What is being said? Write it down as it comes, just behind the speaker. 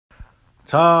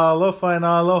Talofa and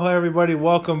aloha, everybody.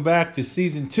 Welcome back to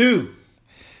season two.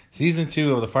 Season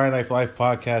two of the Fire Knife Life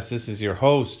podcast. This is your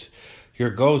host, your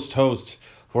ghost host,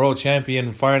 world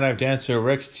champion fire knife dancer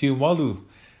Rex Tiumalu.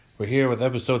 We're here with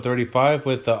episode 35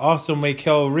 with the awesome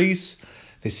Maykel Reese,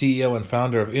 the CEO and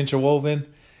founder of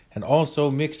Interwoven, and also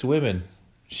Mixed Women.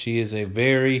 She is a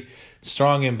very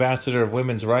strong ambassador of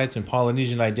women's rights and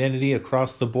Polynesian identity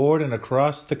across the board and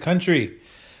across the country.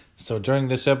 So during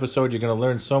this episode, you're going to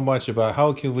learn so much about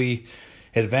how can we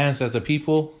advance as a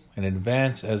people and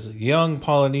advance as young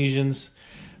Polynesians,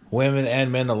 women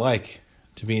and men alike,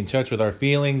 to be in touch with our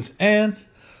feelings and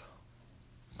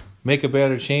make a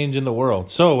better change in the world.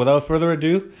 So without further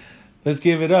ado, let's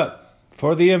give it up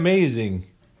for the amazing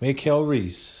Maykel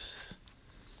Reese.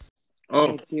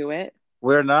 I do it.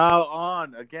 We're now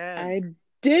on again. I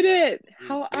did it.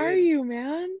 How are you,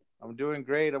 man? I'm doing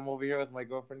great. I'm over here with my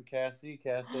girlfriend, Cassie.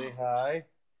 Cassie, hi.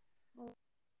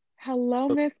 Hello,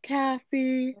 Miss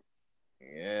Cassie.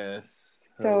 Yes.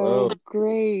 So Hello.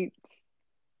 great.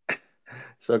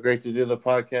 So great to do the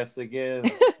podcast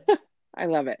again. I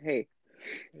love it. Hey,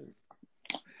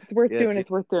 it's worth doing.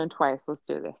 It's worth doing twice. Let's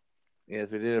do this.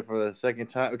 Yes, we did it for the second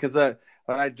time. Because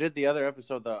when I did the other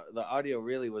episode, the audio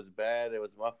really was bad. It was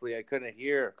muffly. I couldn't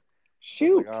hear.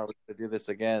 Shoot. I was like, we have to do this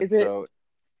again. Is it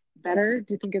better?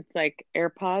 Do you think it's like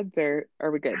AirPods or are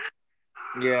we good?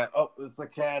 Yeah. Oh, it's the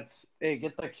cats. Hey,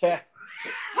 get the cats.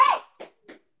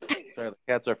 Sorry, the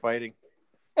cats are fighting.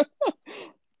 It's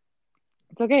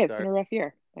okay. It's been a rough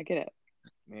year. I get it.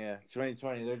 Yeah,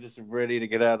 2020. They're just ready to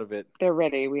get out of it. They're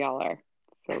ready. We all are.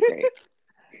 So great.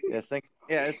 Yes,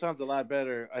 yeah, it sounds a lot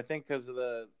better. I think because of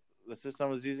the system I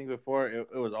was using before,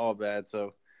 it was all bad.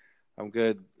 So I'm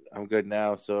good. I'm good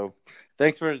now. So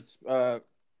thanks for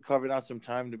carving out some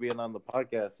time to be on the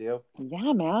podcast, yo.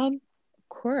 Yeah, man. Of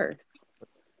course.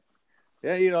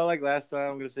 Yeah, like last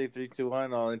time, I'm gonna say 3, 2,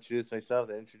 1. I'll introduce myself.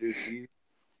 Then introduce you.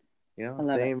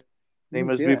 Same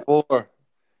as before.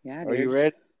 Yeah. Are you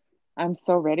ready? I'm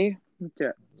so ready. Let's do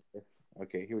it. Yes.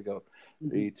 Okay, here we go.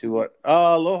 3, 2, 1.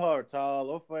 Aloha,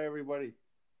 aloha, everybody.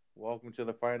 Welcome to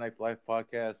the Fire Knife Life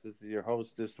podcast. This is your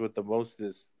hostess with the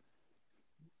mostest,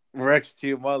 Rex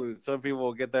Tiumalu. Some people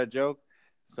will get that joke.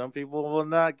 Some people will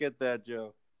not get that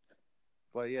joke.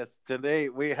 But yes, today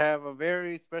we have a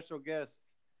very special guest.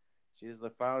 She is the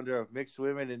founder of Mixed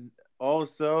Women and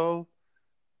also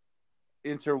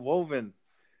Interwoven.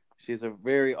 She's a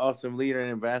very awesome leader and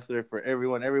ambassador for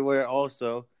everyone, everywhere,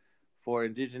 also for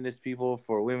Indigenous people,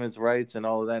 for women's rights and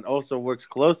all of that. And also works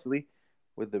closely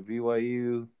with the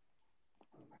BYU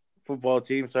football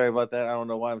team. Sorry about that. I don't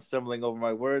know why I'm stumbling over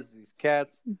my words. These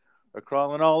cats are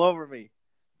crawling all over me.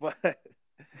 But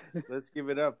let's give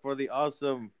it up for the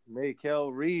awesome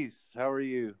Maykel Reese. How are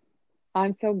you?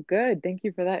 I'm so good. Thank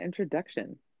you for that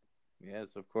introduction. Yes,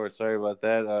 of course. Sorry about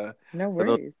that. No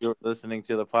worries. For those listening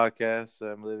to the podcast,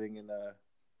 I'm living in a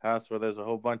house where there's a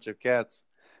whole bunch of cats,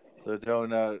 so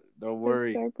don't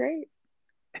worry. That's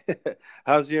so great.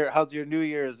 How's your New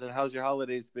Year's and how's your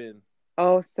holidays been?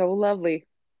 Oh, so lovely.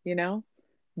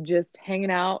 Just hanging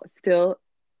out, still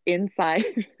inside.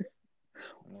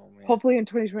 Oh, man. Hopefully in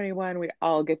 2021 we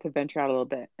all get to venture out a little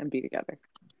bit and be together.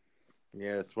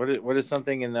 Yes. What is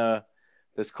something in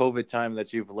this COVID time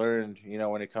that you've learned,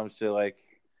 when it comes to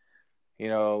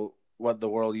what the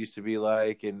world used to be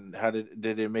like, and how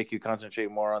did it make you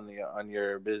concentrate more on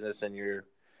your business and your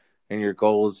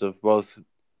goals of both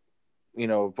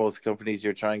companies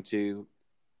you're trying to,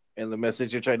 and the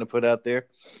message you're trying to put out there?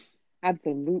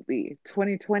 Absolutely.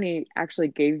 2020 actually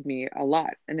gave me a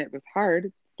lot, and it was hard.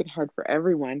 It's been hard for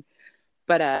everyone.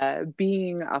 But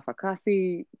being a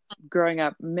Fakasi, growing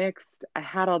up mixed, I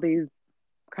had all these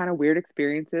kind of weird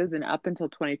experiences, and up until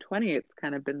 2020 it's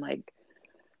kind of been like,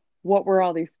 what were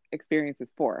all these experiences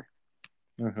for?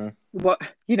 What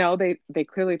they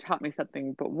clearly taught me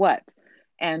something, but what?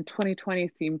 And 2020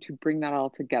 seemed to bring that all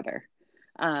together,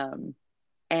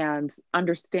 and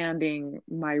understanding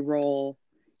my role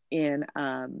in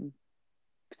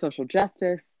social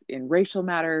justice, in racial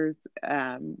matters,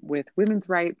 with women's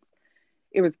rights.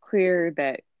 It was clear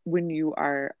that when you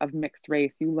are of mixed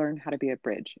race, you learn how to be a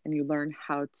bridge, and you learn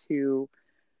how to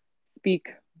speak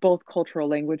both cultural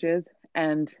languages.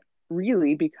 And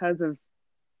really, because of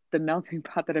the melting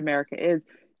pot that America is,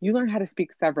 you learn how to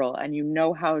speak several, and you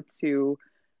know how to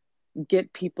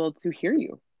get people to hear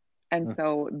you. And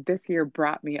so this year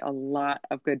brought me a lot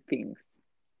of good things.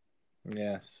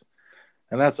 Yes.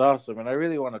 And that's awesome. And I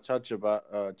really want to touch on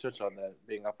that,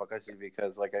 being Apakasi,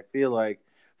 because I feel like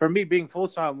for me, being full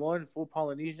Samoan, full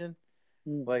Polynesian,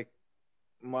 my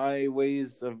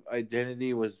ways of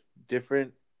identity was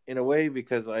different in a way,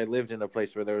 because I lived in a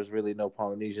place where there was really no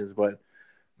Polynesians, but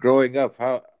growing up,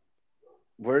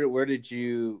 where did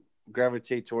you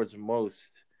gravitate towards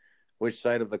most? Which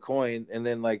side of the coin? And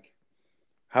then like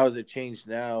how has it changed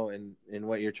now in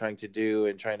what you're trying to do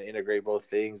and trying to integrate both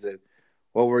things? And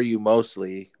what were you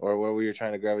mostly, or what were you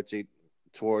trying to gravitate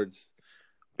towards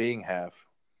being half?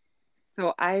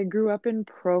 So I grew up in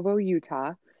Provo,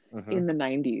 Utah Mm-hmm. in the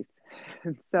 90s.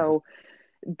 So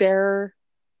there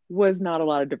was not a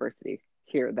lot of diversity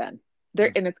here then. There,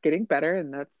 and it's getting better,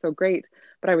 and that's so great.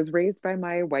 But I was raised by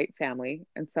my white family,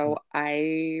 and so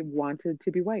I wanted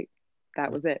to be white.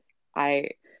 That was it.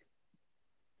 I,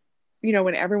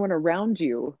 when everyone around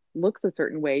you looks a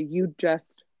certain way, you just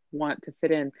want to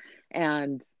fit in.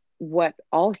 And what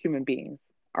all human beings,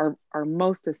 our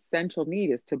most essential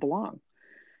need is to belong.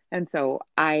 And so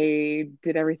I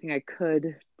did everything I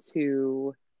could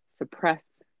to suppress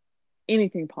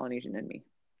anything Polynesian in me,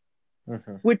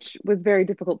 Mm-hmm. which was very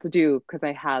difficult to do because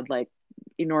I had like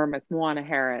enormous Moana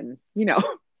hair and,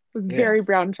 was Yeah. very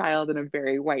brown child in a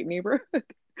very white neighborhood.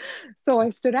 So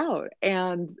I stood out.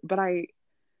 But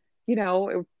you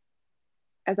know,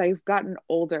 as I've gotten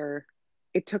older,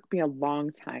 it took me a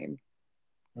long time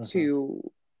Mm-hmm.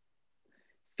 to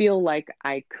feel like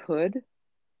I could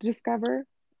discover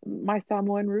my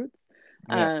Samoan roots.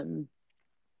 Yeah. Um,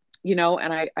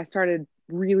 and I started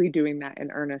really doing that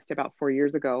in earnest about 4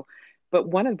 years ago. But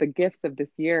one of the gifts of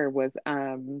this year was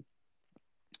the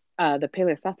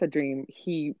Pele Sasa dream.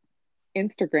 He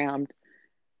Instagrammed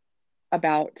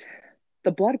about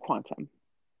the blood quantum.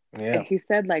 And Yeah. he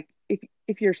said, like,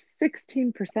 if you're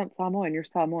 16% Samoan, you're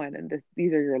Samoan, and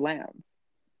these are your lands.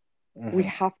 We Mm-hmm.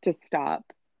 have to stop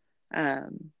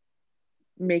um,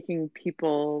 making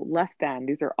people less than.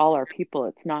 These are all our people.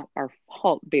 It's not our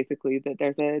fault, basically, that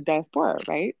there's a diaspora,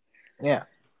 right? Yeah.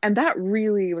 And that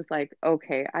really was like,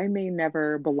 okay, I may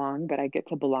never belong, but I get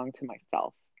to belong to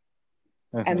myself.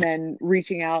 And Mm-hmm. then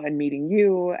reaching out and meeting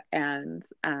you and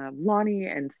Lonnie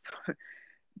and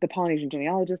the Polynesian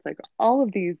genealogist, like all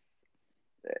of these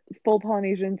full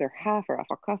Polynesians or half or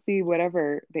Afakasi,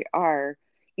 whatever they are,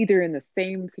 either in the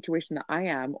same situation that I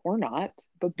am or not,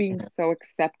 but being so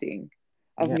accepting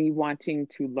of Yeah. me wanting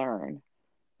to learn,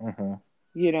 Mm-hmm.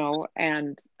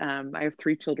 and I have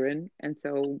 3 children. And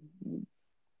so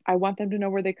I want them to know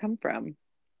where they come from,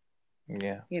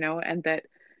 Yeah. and that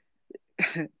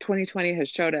 2020 has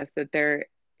showed us that there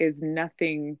is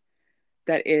nothing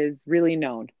that is really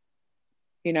known.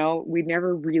 We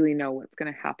never really know what's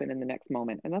going to happen in the next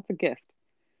moment. And that's a gift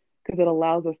because it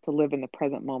allows us to live in the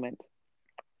present moment.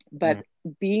 Mm-hmm. But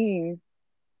being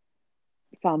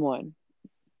Samoan,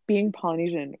 being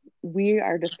Polynesian, we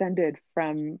are descended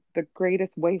from the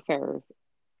greatest wayfarers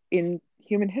in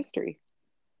human history.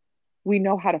 We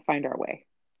know how to find our way.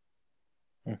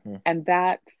 Mm-hmm. And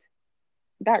that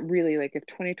really, like, if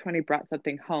 2020 brought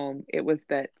something home, it was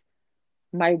that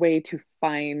my way to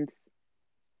find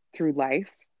through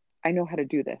life, I know how to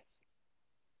do this,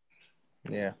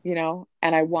 Yeah.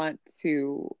 and I want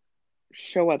to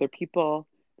show other people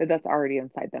that that's already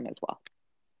inside them as well.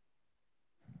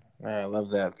 I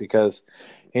love that because,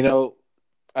 you know,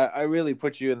 I really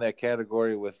put you in that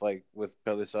category with like with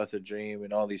Pelisasa Dream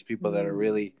and all these people that are Mm,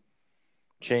 really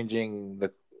changing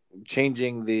the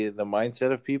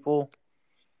mindset of people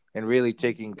and really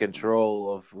taking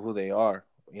control of who they are.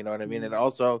 You know what I mean? And mm,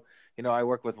 also, I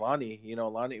work with Lonnie.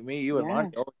 Lonnie, me, you, and Lonnie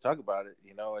yeah, always talk about it.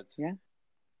 It's. yeah,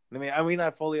 I mean, I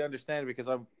fully understand because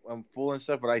I'm full and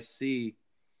stuff, but I see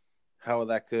how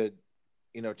that could,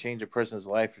 change a person's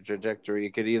life trajectory.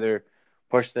 It could either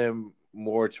push them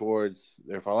more towards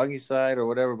their Falangi side or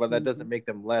whatever, but that doesn't hmm, make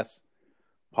them less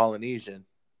Polynesian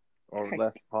or right,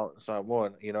 less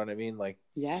Samoan. You know what I mean? Like,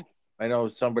 yes, I know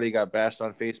somebody got bashed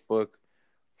on Facebook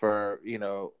for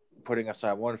putting a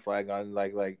Samoan flag on,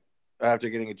 like after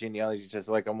getting a genealogy test.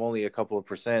 Like, I'm only a couple of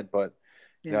percent, but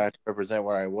yeah, I have to represent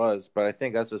where I was. But I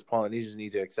think us as Polynesians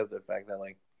need to accept the fact that,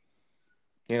 like,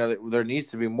 there needs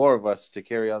to be more of us to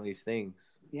carry on these things.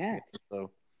 yes.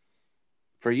 So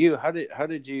for you, how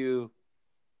did you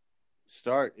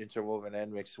start interwoven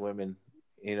and mixed women?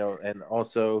 And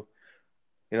also,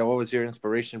 what was your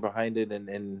inspiration behind it,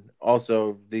 and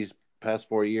also these past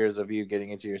 4 years of you getting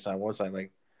into your Samoan side,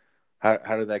 like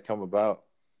how did that come about?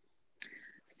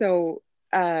 So,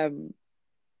 um,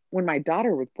 when my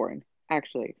daughter was born,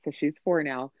 actually, so she's 4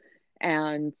 now,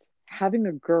 and having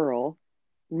a girl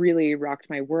really rocked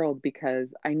my world because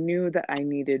I knew that I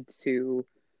needed to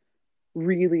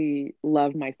really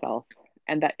love myself,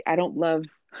 and that I don't love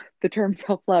the term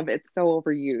self-love. It's so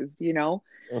overused.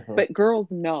 Hmm. But girls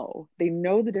they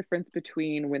know the difference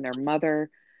between when their mother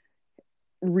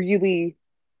really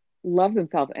loves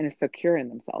themselves and is secure in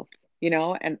themselves,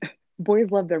 and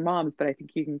boys love their moms, but I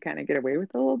think you can kind of get away with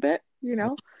it a little bit, you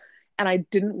know? And I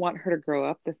didn't want her to grow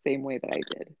up the same way that I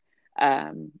did.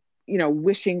 Um,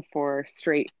 wishing for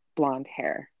straight blonde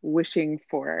hair, wishing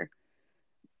for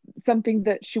something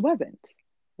that she wasn't,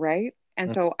 right?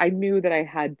 And so I knew that I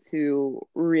had to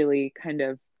really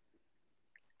I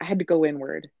had to go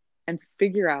inward and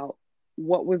figure out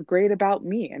what was great about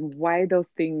me and why those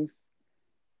things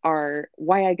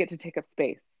why I get to take up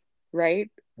space,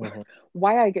 right? Mm-hmm.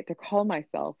 Why I get to call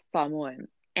myself Samoan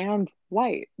and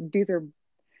white.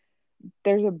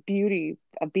 There's a beauty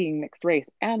of being mixed race.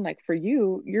 And like for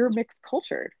you, you're mixed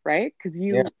cultured, right? Because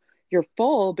Yeah. you're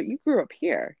full, but you grew up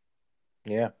here.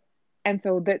 Yeah. And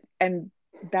so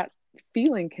that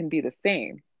feeling can be the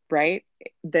same, right?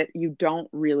 That you don't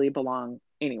really belong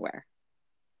anywhere,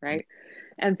 right?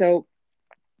 And so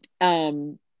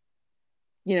um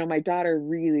my daughter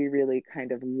really, really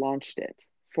kind of launched it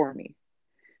for me.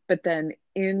 But then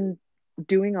in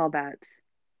doing all that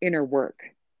inner work,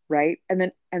 right? And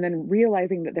then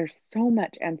realizing that there's so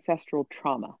much ancestral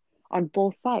trauma on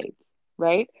both sides,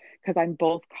 right? Because I'm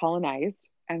both colonized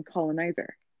and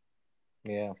colonizer.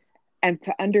 Yeah. And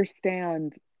to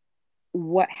understand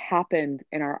what happened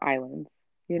in our islands,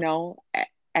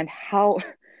 and how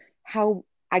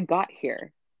I got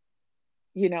here,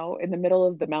 in the middle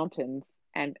of the mountains.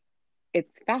 And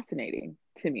it's fascinating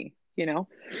to me,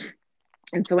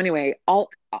 and so anyway, all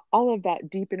of that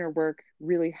deep inner work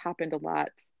really happened a lot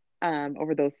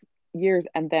over those years.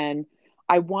 And then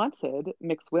I wanted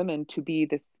mixed women to be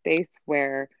the space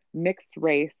where mixed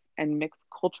race and mixed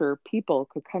culture people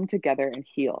could come together and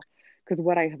heal. Because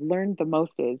what I have learned the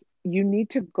most is you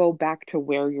need to go back to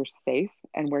where you're safe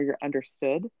and where you're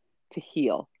understood to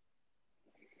heal.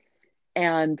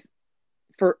 And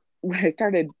for when I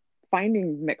started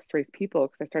finding mixed race people,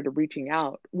 because I started reaching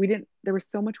out, there was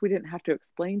so much we didn't have to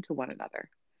explain to one another.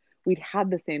 We'd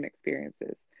had the same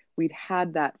experiences. We'd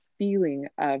had that feeling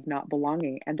of not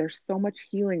belonging. And there's so much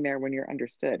healing there when you're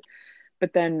understood.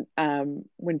 But then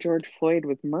when George Floyd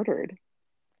was murdered,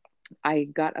 I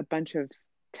got a bunch of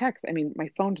texts. I mean, my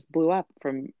phone just blew up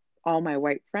from all my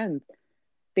white friends.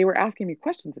 They were asking me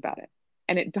questions about it.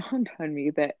 And it dawned on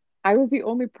me that I was the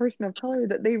only person of color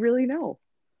that they really know.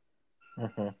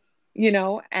 Mm-hmm.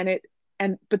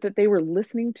 But that they were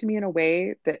listening to me in a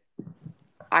way that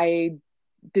I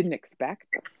didn't expect.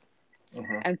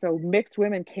 Mm-hmm. And so mixed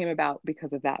women came about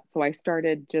because of that. So I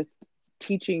started just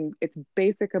teaching its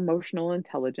basic emotional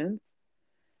intelligence,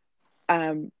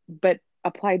 but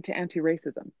applied to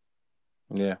anti-racism.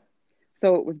 Yeah.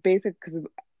 So it was basic because,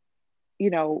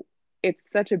 you know,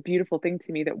 it's such a beautiful thing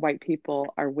to me that white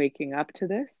people are waking up to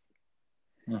this,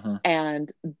 Mm-hmm.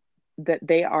 and that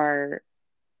they are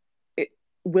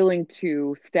willing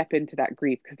to step into that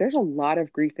grief, because there's a lot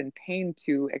of grief and pain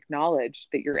to acknowledge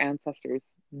that your ancestors,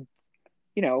 you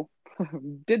know,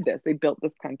 did this. They built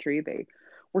this country. They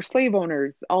were slave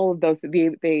owners. All of those.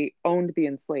 They owned the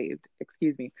enslaved.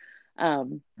 Excuse me.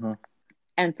 Um, Mm-hmm.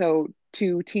 and so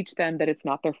to teach them that it's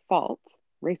not their fault,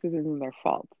 racism isn't their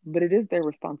fault, but it is their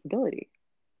responsibility.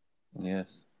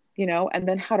 Yes. And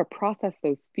then how to process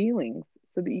those feelings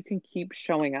so that you can keep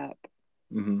showing up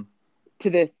Mm-hmm. to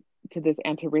this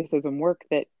anti-racism work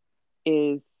that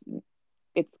is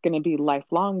it's going to be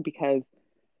lifelong, because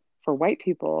for white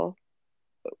people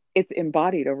it's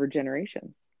embodied over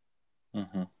generations,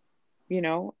 Mm-hmm.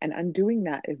 and undoing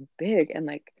that is big. And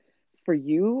like for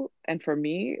you and for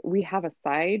me, we have a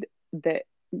side that,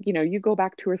 you go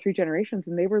back 2 or 3 generations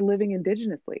and they were living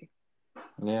indigenously.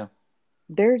 Yeah.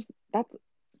 There's that's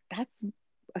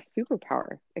a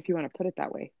superpower, if you want to put it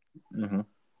that way, Mm-hmm.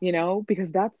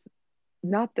 because that's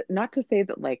not to say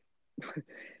that like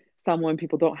someone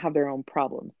people don't have their own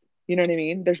problems. You know what I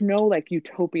mean? There's no like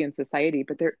utopian society,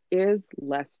 but there is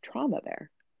less trauma there.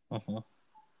 Mm-hmm.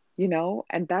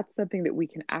 And that's something that we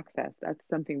can access. That's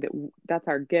something that's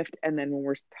our gift. And then when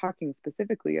we're talking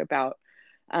specifically about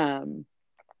um,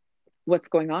 what's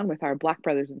going on with our Black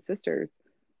brothers and sisters,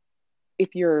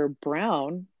 if you're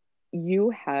brown, you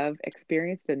have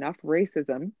experienced enough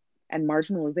racism and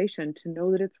marginalization to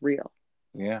know that it's real.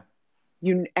 Yeah.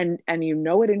 And you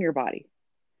know it in your body.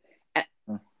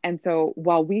 And so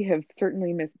while we have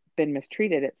certainly been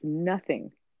mistreated, it's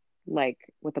nothing like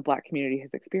what the Black community has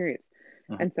experienced.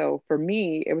 Mm-hmm. And so for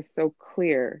me, it was so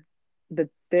clear that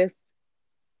this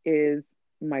is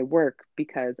my work,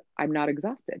 because I'm not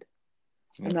exhausted.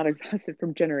 Yeah. I'm not exhausted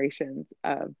from generations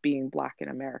of being Black in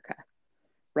America.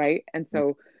 Right. And Yeah.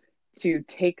 so to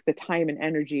take the time and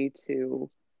energy to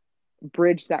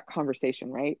bridge that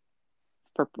conversation, right,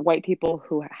 for white people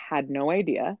who had no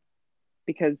idea,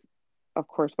 because of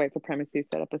course white supremacy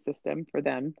set up a system for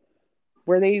them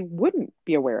where they wouldn't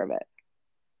be aware of it,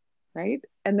 right?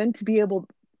 And then to be able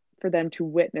for them to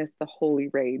witness the holy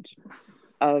rage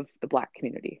of the Black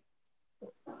community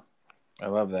I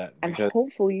love that and because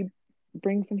hopefully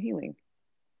bring some healing.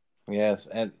 yes,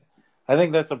 and I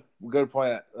think that's a good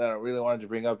point that I really wanted to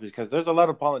bring up because there's a lot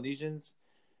of Polynesians,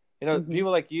 Mm-hmm. people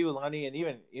like you, Lonnie, and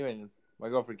even my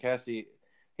girlfriend Cassie.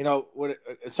 What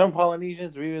some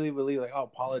Polynesians we really believe like, oh,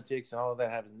 politics and all of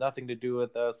that has nothing to do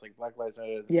with us, like Black Lives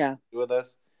Matter has nothing Yeah, to do with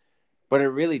us, but it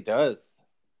really does.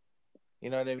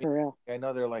 You know what I mean? for real. I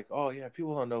know they're like, oh yeah,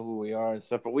 people don't know who we are and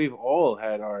stuff, but we've all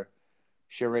had our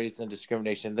charades and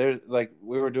discrimination. There's like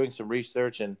we were doing some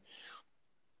research and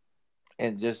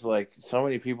just like so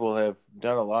many people have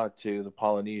done a lot to the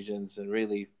Polynesians and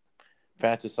really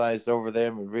fantasized over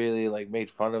them and really like made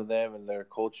fun of them and their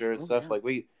culture and Oh stuff. yeah.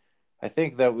 Like I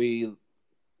think that we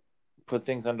put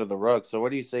things under the rug. So what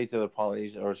do you say to the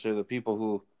Polynesians or to the people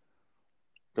who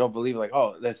don't believe like,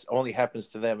 oh, that's only happens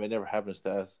to them, it never happens to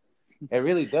us? It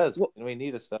really does, Well, and we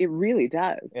need to stop. it really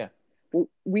does. Yeah.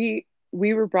 We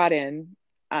were brought in.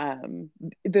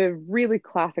 The really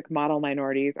classic model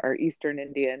minorities are Eastern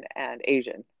Indian and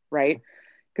Asian, right?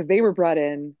 Because they were brought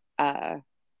in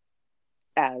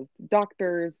as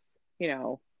doctors, you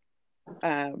know,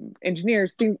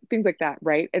 engineers, things like that,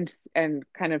 right? And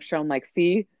kind of shown like,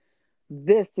 see,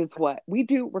 this is what we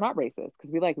do. We're not racist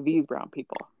because we like these brown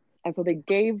people, and so they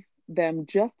gave them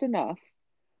just enough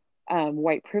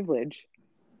white privilege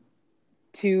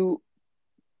to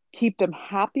keep them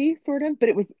happy, sort of, but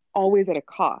it was always at a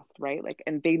cost, right? Like,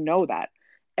 and they know that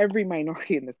every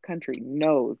minority in this country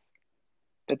knows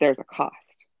that there's a cost,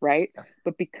 right?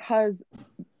 But because,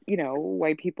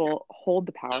 white people hold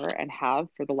the power and have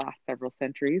for the last several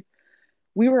centuries,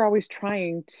 we were always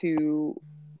trying to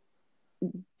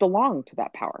belong to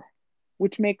that power,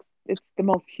 which makes it's the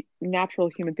most natural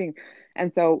human thing.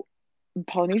 And so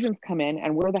Polynesians come in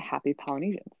and we're the happy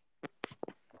Polynesians,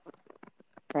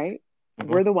 right? Mm-hmm.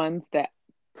 We're the ones that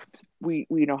we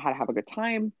know how to have a good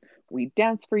time. We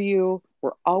dance for you.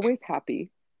 We're always happy,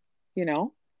 you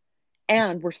know,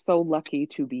 and we're so lucky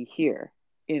to be here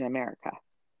in America,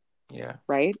 Yeah.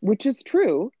 right? Which is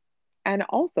true and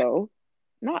also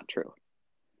not true,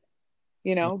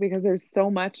 because there's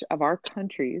so much of our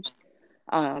countries,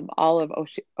 all of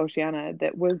Oceania,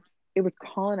 it was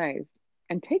colonized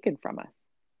and taken from us,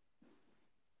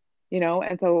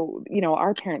 and so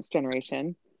our parents'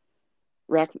 generation,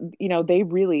 Rex,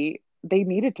 they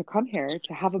needed to come here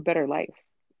to have a better life,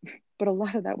 but a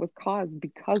lot of that was caused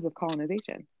because of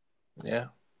colonization. Yeah.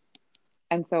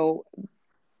 And so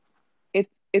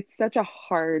it's such a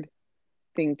hard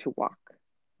thing to walk,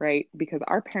 right? Because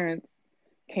our parents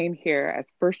came here as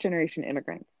first generation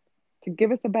immigrants to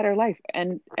give us a better life,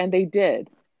 and they did.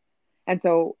 And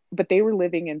so, but they were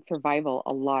living in survival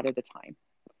a lot of the time.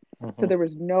 So Mm-hmm. there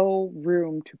was no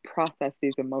room to process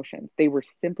these emotions. They were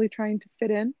simply trying to fit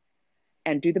in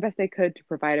and do the best they could to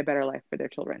provide a better life for their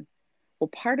children. Well,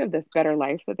 part of this better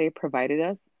life that they provided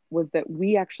us was that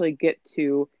we actually get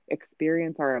to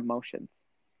experience our emotions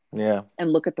Yeah.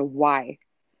 and look at the why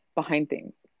behind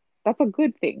things. That's a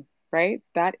good thing, right?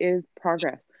 That is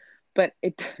progress. But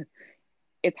it's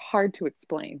hard to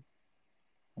explain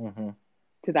Mm-hmm.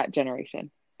 to that generation.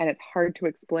 And it's hard to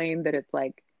explain that it's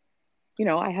like,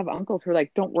 I have uncles who are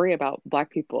like, don't worry about Black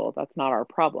people. That's not our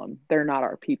problem. They're not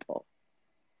our people.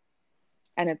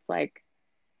 And it's like,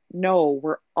 no,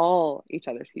 we're all each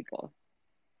other's people.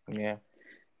 Yeah.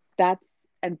 That's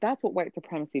that's what white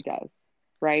supremacy does,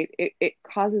 right? It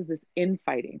causes this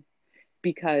infighting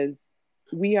because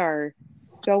we are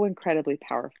so incredibly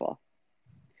powerful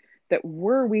that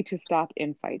were we to stop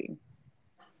infighting,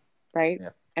 right? Yeah.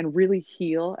 And really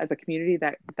heal as a community,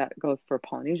 that goes for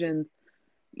Polynesians,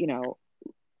 you know,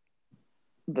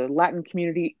 the Latin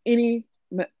community, any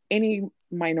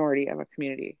minority of a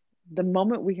community. The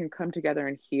moment we can come together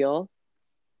and heal,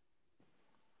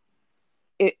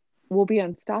 it will be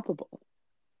unstoppable.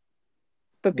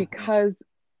 But Mm-hmm. because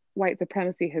white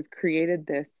supremacy has created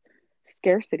this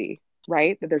scarcity,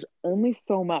 right? That there's only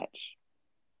so much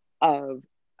of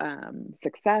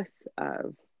success,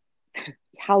 of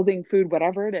housing, food,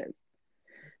 whatever it is,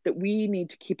 that we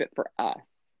need to keep it for us,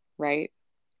 right?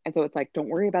 And so it's like, don't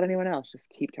worry about anyone else, just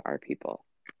keep to our people.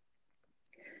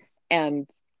 And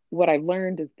what I've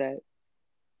learned is that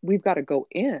we've got to go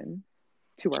in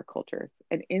to our cultures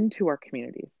and into our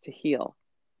communities to heal,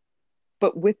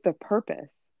 but with the purpose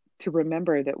to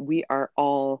remember that we are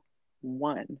all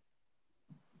one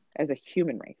as a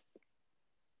human race.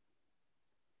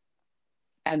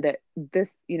 And that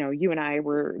this, you and I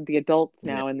were the adults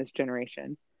Yeah. now in this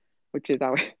generation, which is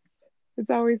always it's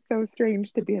always so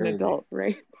strange to be an Crazy. adult,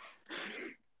 right?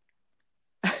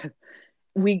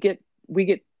 we get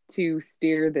to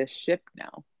steer this ship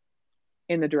now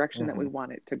in the direction that we Mm-hmm.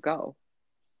 want it to go.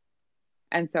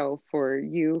 And so for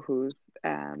you who's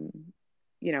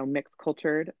mixed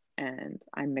cultured and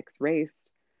I'm mixed race,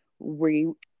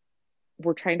 we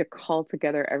we're trying to call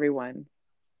together everyone,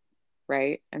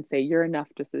 right? And say you're enough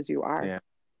just as you are. Yeah.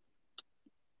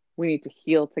 We need to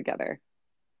heal together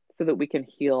so that we can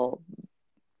heal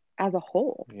as a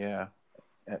whole. Yeah.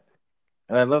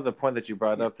 And I love the point that you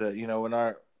brought Yeah. up that, when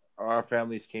our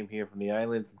families came here from the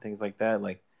islands and things like that,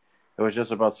 like it was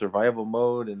just about survival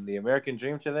mode and the American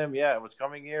dream to them. Yeah, it was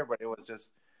coming here, but it was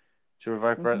just to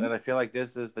revive for us. Mm-hmm. And I feel like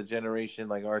this is the generation,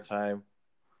 like our time,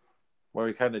 where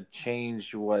we kind of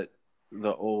change what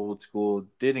the old school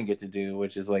didn't get to do,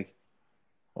 which is like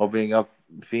opening up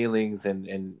feelings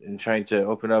and trying to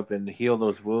open up and heal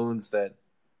those wounds that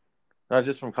not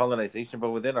just from colonization,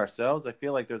 but within ourselves. I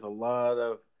feel like there's a lot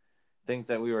of things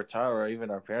that we were taught, or even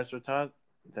our parents were taught,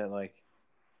 that like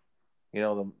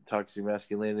the toxic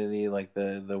masculinity, like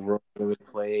the role we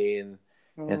play in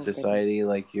Oh goodness. society,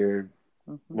 like you're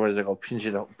Mm-hmm. what is it called,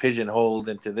 pigeonholed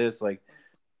into this. Like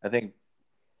I think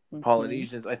Mm-hmm.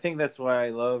 Polynesians. I think that's why I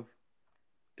love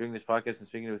doing this podcast and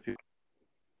speaking with people.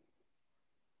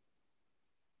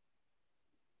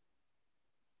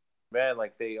 Man,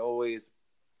 like they always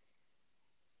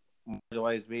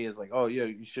marginalize me as like, oh yeah,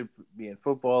 you should be in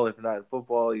football. If not in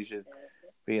football, you should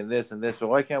be in this and this. So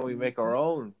why can't we make Mm-hmm. our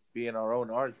own, be in our own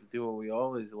arts, and do what we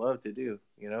always love to do?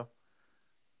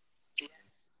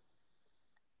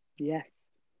 Yes,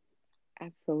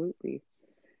 absolutely.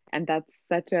 And that's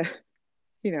such a,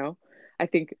 you know, I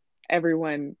think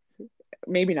everyone,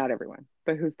 maybe not everyone,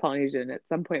 but who's Polynesian at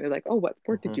some point they're like, oh, what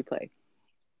sport did Mm-hmm. you play?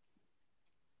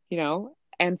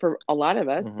 And for a lot of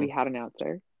us, Mm-hmm. we had an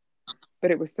answer, but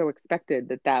it was so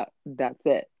expected that's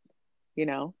it, you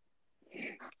know?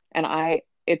 And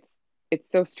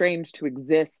it's so strange to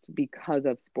exist because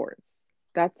of sports.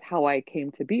 That's how I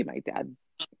came to be. My dad,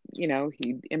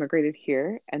 he immigrated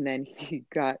here and then he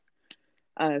got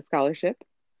a scholarship,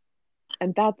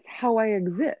 and that's how I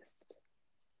exist,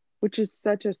 which is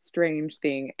such a strange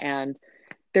thing. And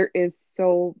there is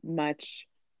so much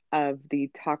of the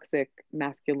toxic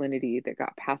masculinity that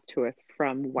got passed to us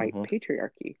from white Mm-hmm.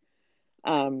 patriarchy.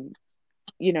 Um,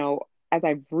 you know, as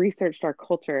I've researched our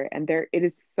culture, and it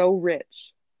is so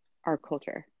rich, our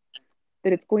culture,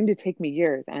 that it's going to take me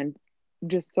years. And I'm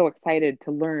just so excited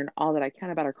to learn all that I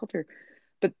can about our culture.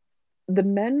 But the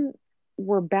men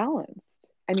were balanced.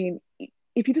 I mean,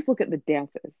 if you just look at the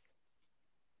dances,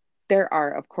 there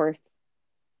are, of course,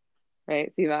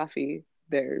 right, Sivafi,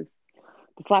 there's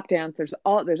the slap dance, there's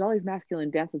all these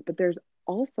masculine dances, but there's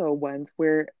also ones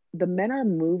where the men are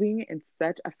moving in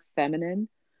such a feminine,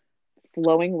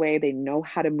 flowing way. They know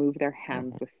how to move their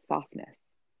hands Mm-hmm. with softness.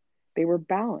 They were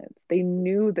balanced. They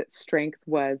knew that strength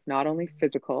was not only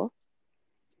physical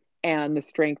and the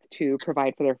strength to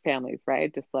provide for their families,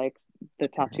 right? Just like the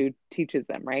Mm-hmm. tattoo teaches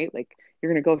them, right? Like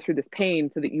you're going to go through this pain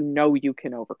so that you know you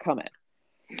can overcome it.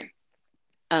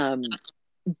 Um,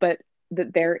 but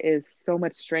that there is so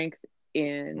much strength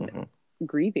in Mm-hmm.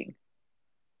 grieving,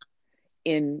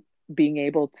 in being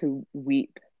able to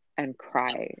weep and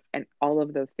cry and all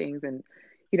of those things. And,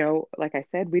 like I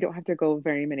said, we don't have to go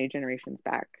very many generations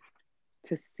back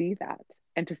to see that,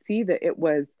 and to see that it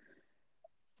was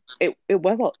a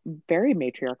very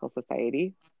matriarchal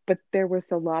society, but there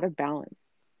was a lot of balance.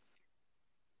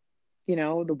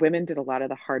 The women did a lot of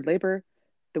the hard labor,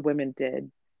 the women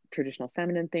did traditional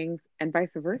feminine things, and vice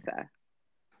versa.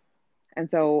 And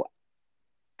so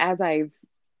as I've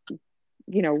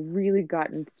really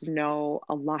gotten to know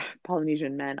a lot of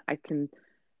Polynesian men, I can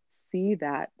see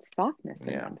that softness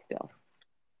in Yeah. them still.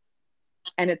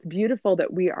 And it's beautiful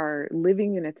that we are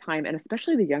living in a time, and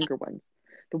especially the younger ones,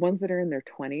 the ones that are in their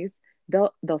 20s,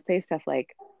 they'll say stuff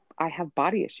like, I have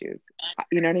body issues.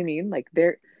 You know what I mean? Like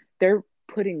they're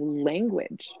putting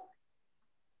language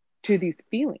to these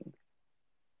feelings.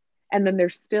 And then they're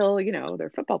still,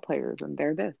 they're football players and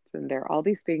they're this and they're all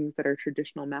these things that are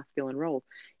traditional masculine roles.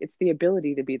 It's the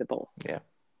ability to be the both, Yeah.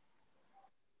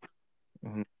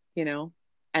 Mm-hmm. you know,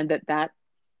 and that's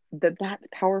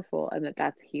powerful, and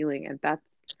that's healing, and that's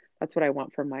what I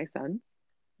want for my sons,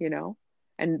 you know,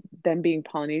 and them being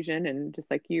Polynesian and just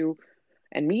like you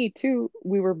and me too,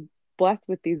 we were blessed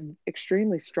with these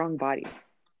extremely strong bodies,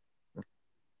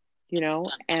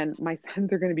 and my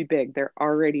sons are going to be big. They're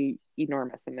already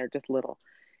enormous and they're just little.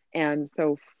 And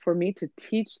so for me to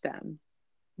teach them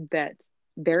that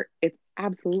it's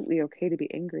absolutely okay to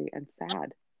be angry and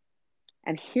sad.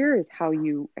 And here is how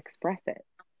you express it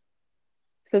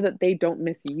so that they don't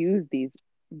misuse these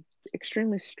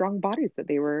extremely strong bodies that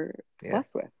they were Yeah.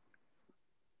 blessed with,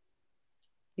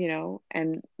 you know,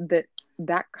 and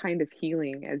that kind of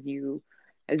healing as you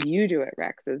do it,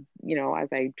 Rex, as you know, as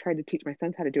I tried to teach my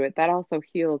sons how to do it, that also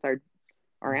heals our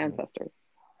Hmm. ancestors.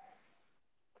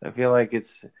 I feel like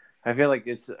it's I feel like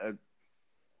it's a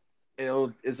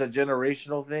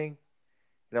generational thing.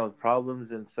 You know,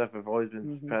 problems and stuff have always been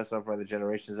Hmm. passed on by the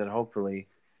generations, and hopefully,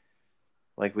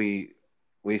 like we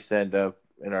stand up,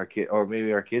 and our kid, or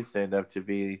maybe our kids stand up to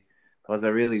be the ones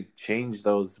that really change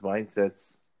those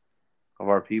mindsets of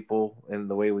our people and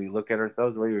the way we look at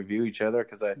ourselves, the way we view each other.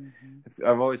 Because Hmm.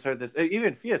 I've always heard this.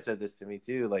 Even Fia said this to me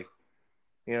too. Like,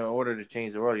 you know, in order to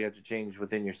change the world, you have to change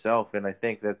within yourself, and I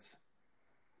think that's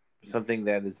something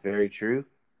that is very true.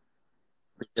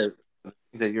 Because the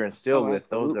things that you're Oh, instilled with,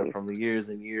 those are absolutely. from the years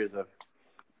and years of,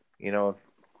 you know, of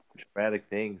traumatic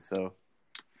things. So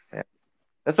yeah.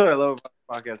 That's what I love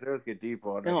about the podcast. They always get deep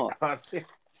on it. No.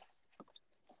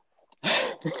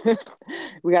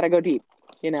 We got to go deep,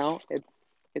 you know,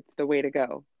 it's the way to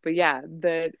go. But yeah,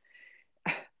 the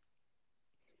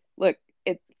look,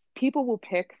 it people will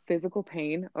pick physical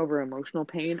pain over emotional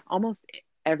pain almost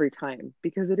every time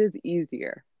because it is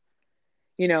easier,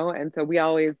 you know, and so we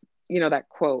always, you know, that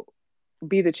quote,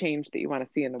 be the change that you want to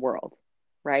see in the world,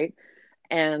 right?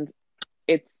 And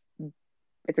it's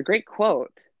it's a great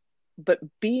quote, but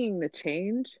being the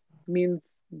change means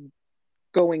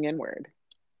going inward,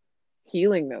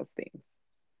 healing those things,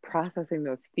 processing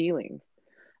those feelings,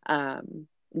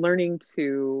 learning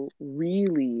to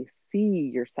really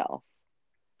see yourself,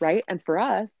 right? And for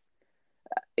us,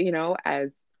 you know,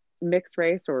 as mixed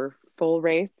race or full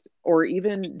race, or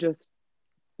even just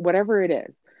whatever it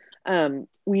is,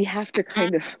 we have to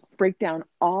kind of break down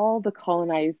all the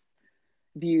colonized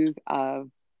views of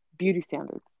beauty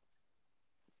standards,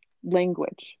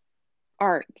 language,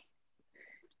 art.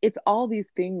 It's all these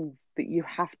things that you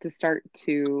have to start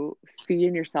to see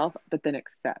in yourself, but then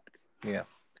accept, Yeah.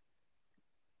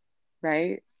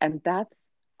 right? And that's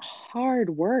hard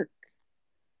work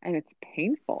and it's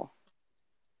painful,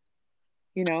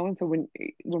 you know. And so when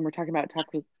we're talking about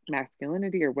toxic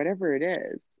masculinity or whatever it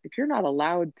is, if you're not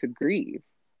allowed to grieve,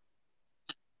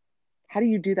 how do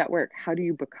you do that work? How do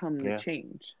you become the Yeah.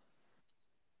 change?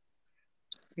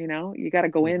 You know, you got to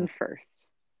go Hmm. in first.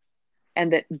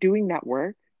 And that doing that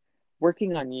work,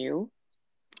 working on you,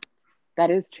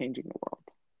 that is changing the world.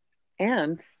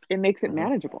 And it makes it Hmm.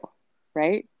 manageable,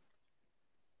 right?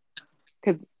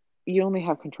 Because you only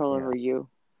have control Yeah. over you.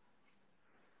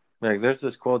 Like, there's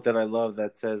this quote that I love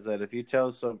that says that if you tell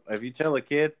a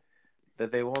kid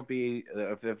that they won't be,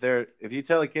 if you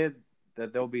tell a kid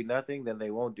that they'll be nothing, then they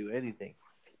won't do anything.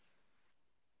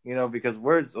 You know, because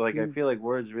words, like, I Mm. feel like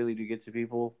words really do get to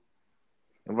people,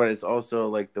 but it's also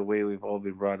like the way we've all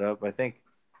been brought up. I think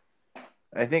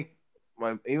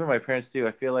even my parents too.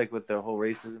 I feel like with the whole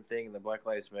racism thing and the Black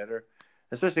Lives Matter,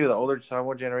 especially with the older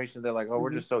Samoan generation, they're like, "Oh,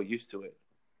 we're Hmm. just so used to it."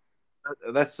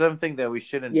 That's something that we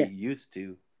shouldn't be Yeah. used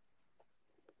to.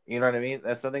 You know what I mean?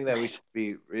 That's something that we should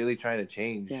be really trying to Yeah.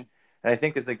 change. And I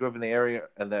think as they grew up in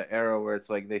the era where it's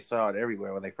like they saw it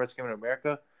everywhere when they first came to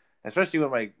America, especially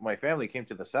when my family came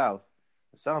to the South.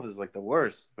 The South is like the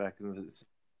worst back in the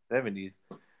 70s.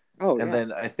 Oh, And yeah.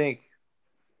 then I think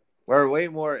we're a way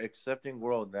more accepting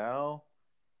world now,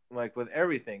 like with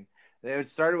everything. It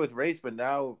started with race, but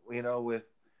now with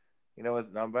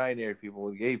non-binary people,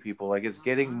 with gay people, like it's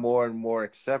getting more and more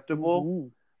acceptable, Hmm.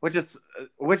 which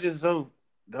is so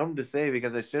dumb to say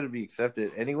because it shouldn't be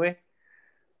accepted anyway.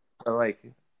 But like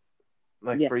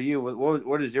Yeah. for you,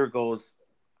 what is your goals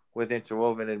with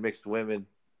interwoven and mixed women,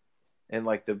 and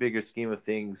like the bigger scheme of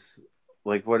things?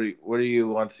 Like what do you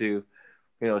want to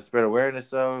spread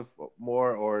awareness of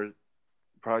more, or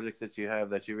projects that you have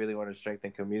that you really want to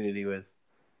strengthen community with?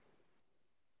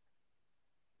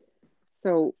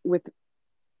 So with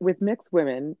mixed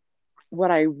women, what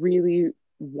I really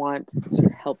want to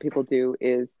help people do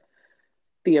is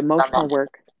the emotional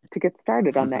work to get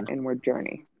started on that Mm-hmm. inward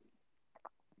journey.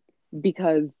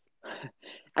 Because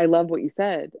I love what you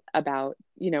said about,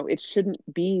 you know, it shouldn't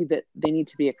be that they need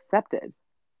to be accepted.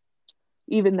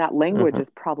 Even that language Mm-hmm. is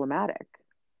problematic,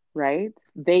 right?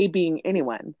 They being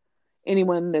anyone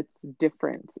that's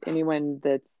different, anyone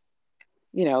that's,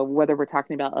 you know, whether we're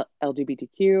talking about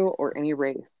LGBTQ or any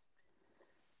race,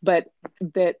 but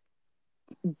that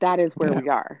that is where Yeah. we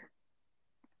are,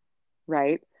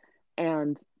 right?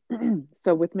 And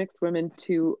so with mixed women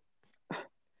to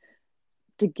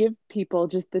give people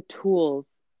just the tools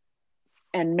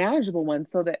and manageable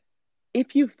ones so that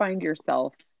if you find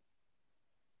yourself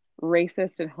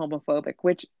racist and homophobic,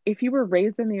 which if you were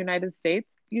raised in the United States,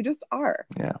 you just are.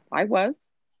 Yeah. I was.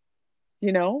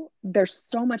 You know, there's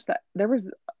so much that there was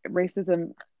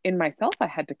racism in myself I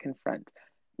had to confront,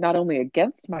 not only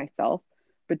against myself,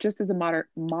 but just as a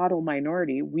model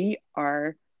minority, we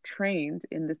are trained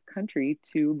in this country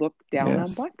to look down on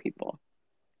Yes. Black people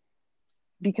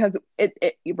because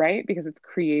right, because it's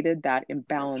created that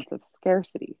imbalance of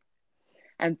scarcity.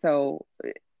 And so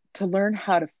to learn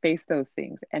how to face those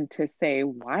things and to say,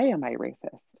 why am I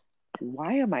racist?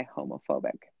 Why am I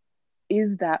homophobic?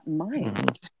 Is that mine?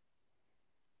 Mm-hmm.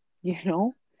 You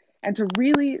know? And to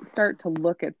really start to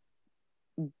look at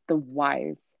the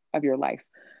whys of your life.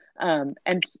 And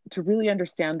to really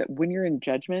understand that when you're in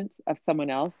judgment of someone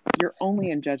else, you're only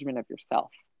in judgment of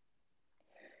yourself.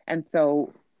 And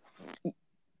so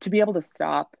to be able to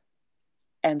stop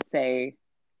and say,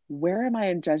 where am I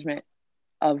in judgment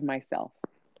of myself?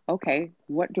 Okay,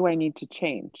 what do I need to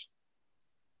change?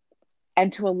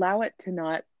 And to allow it to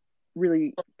not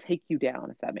really take you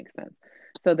down, if that makes sense.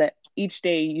 So that each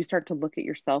day you start to look at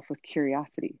yourself with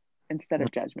curiosity instead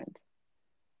of judgment.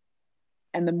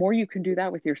 And the more you can do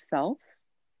that with yourself,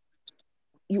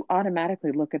 you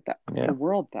automatically look at the Yeah.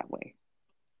 world that way.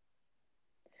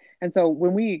 And so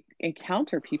when we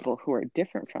encounter people who are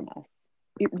different from us,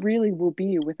 it really will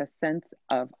be with a sense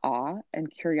of awe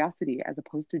and curiosity as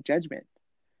opposed to judgment.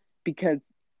 Because,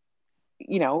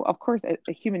 you know, of course,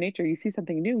 a human nature, you see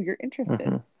something new, you're interested.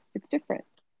 Mm-hmm. It's different.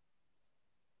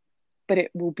 But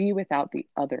it will be without the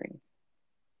othering.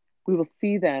 We will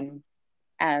see them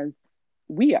as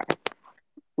we are,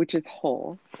 which is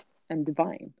whole and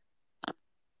divine.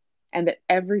 And that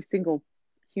every single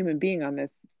human being on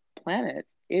this planet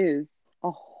is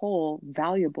a whole,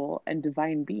 valuable, and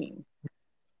divine being.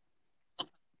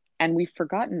 And we've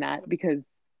forgotten that because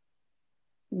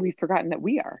we've forgotten that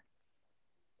we are.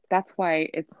 That's why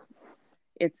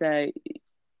it's a,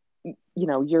 you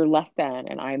know, you're less than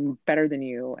and I'm better than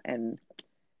you. And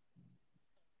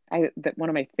that one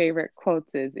of my favorite quotes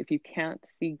is, if you can't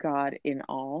see God in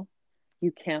all,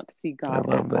 you can't see I God at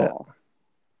love that. all.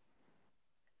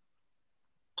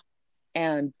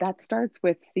 And that starts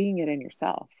with seeing it in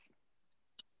yourself.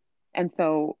 And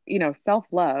so, you know,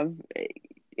 self-love,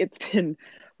 it's been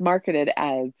marketed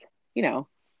as, you know,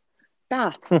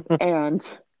 baths and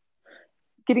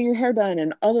getting your hair done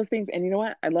and all those things. And you know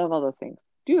what? I love all those things.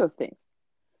 Do those things.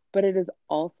 But it is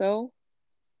also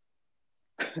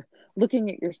looking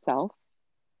at yourself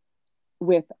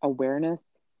with awareness,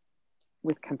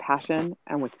 with compassion,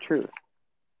 and with truth.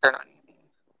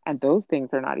 And those things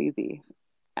are not easy.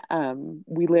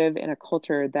 We live in a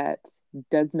culture that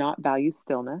does not value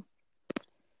stillness.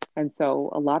 And so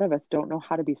a lot of us don't know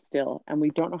how to be still and we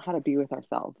don't know how to be with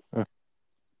ourselves. Mm.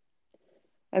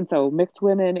 And so mixed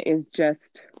women is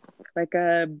just like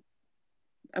a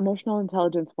emotional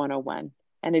intelligence 101.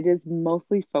 And it is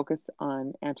mostly focused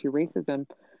on anti-racism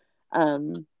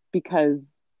because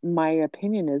my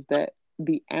opinion is that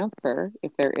the answer,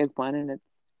 if there is one, and it's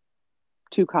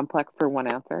too complex for one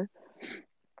answer,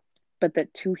 but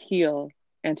that to heal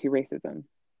anti-racism,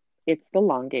 it's the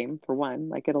long game for one,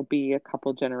 like it'll be a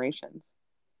couple generations.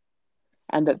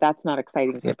 And that's not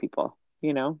exciting for Yep. people,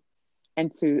 you know,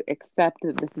 and to accept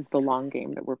that this is the long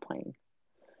game that we're playing,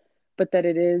 but that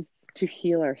it is to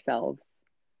heal ourselves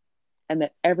and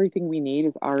that everything we need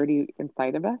is already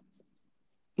inside of us.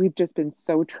 We've just been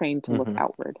so trained to look Mm-hmm.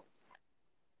 outward.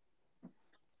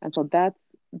 And so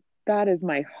that is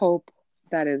my hope.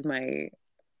 That is my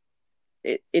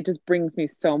it just brings me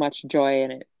so much joy,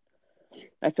 and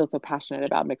I feel so passionate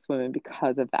about mixed women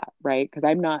because of that, right? Because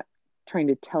I'm not trying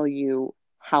to tell you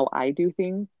how I do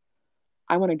things.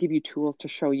 I want to give you tools to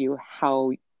show you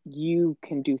how you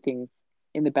can do things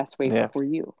in the best way Yeah. for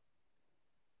you.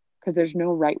 Because there's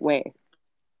no right way,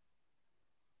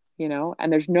 you know,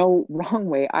 and there's no wrong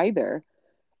way either.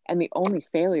 And the only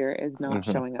failure is not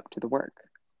Mm-hmm. showing up to the work,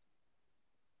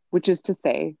 which is to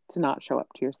say, to not show up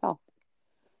to yourself.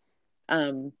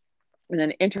 And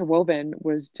then interwoven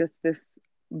was just this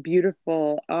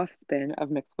beautiful offspin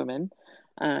of mixed women.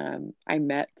 I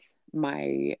met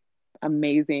my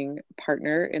amazing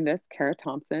partner in this, Kara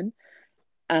Thompson,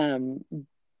 um,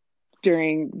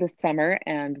 during the summer,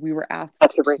 and we were asked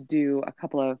to do a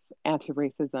couple of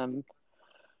anti-racism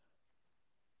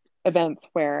events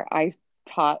where I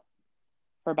taught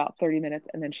for about 30 minutes,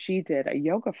 and then she did a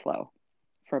yoga flow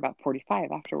for about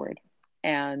 45 afterward.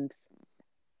 And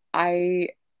I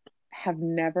have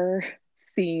never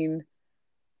seen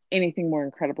anything more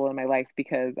incredible in my life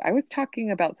because I was talking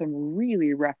about some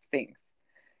really rough things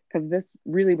because this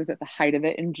really was at the height of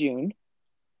it in June,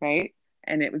 right?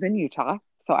 And it was in Utah.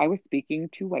 So I was speaking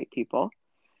to white people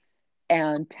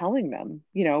and telling them,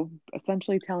 you know,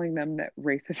 essentially telling them that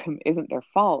racism isn't their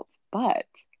fault, but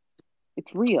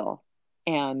it's real,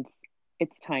 and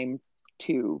it's time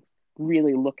to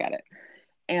really look at it.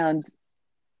 And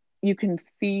you can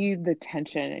see the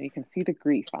tension and you can see the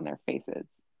grief on their faces,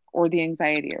 or the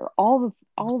anxiety, or all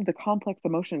of the complex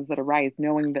emotions that arise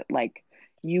knowing that, like,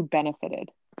 you benefited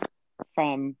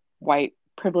from white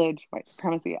privilege, white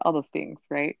supremacy, all those things,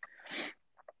 right?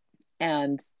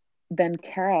 And then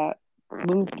Kara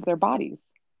moved their bodies.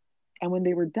 And when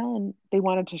they were done, they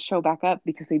wanted to show back up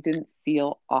because they didn't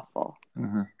feel awful.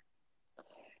 Mm-hmm.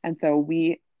 And so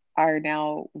we are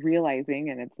now realizing,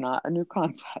 and it's not a new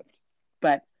concept,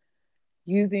 but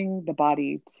using the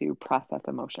body to process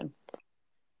emotion.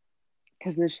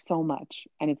 Because there's so much,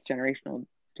 and it's generational,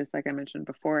 just like I mentioned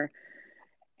before.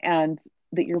 And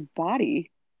that your body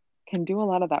can do a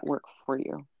lot of that work for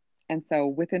you. And so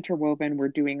with Interwoven, we're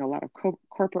doing a lot of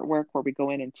corporate work where we go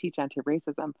in and teach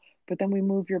anti-racism, but then we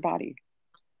move your body.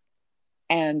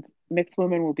 And Mixed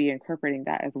Women will be incorporating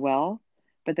that as well.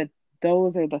 But that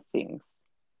those are the things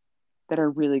that are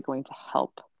really going to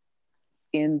help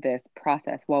in this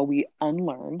process while we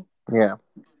unlearn, Yeah.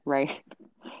 right?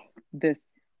 This,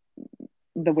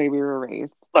 the way we were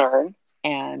raised, Learn.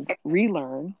 and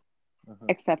relearn Mm-hmm.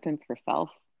 acceptance for self,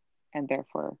 and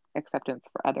therefore acceptance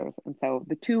for others. And so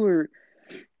the two are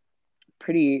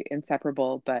pretty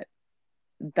inseparable, but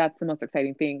that's the most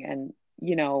exciting thing. And,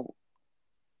 you know,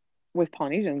 with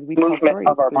Polynesians, we tell Movement stories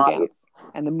of our through bodies. dance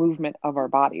and the movement of our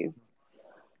bodies.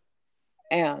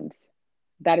 And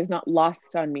that is not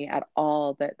lost on me at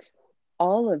all, that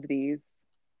all of these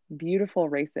beautiful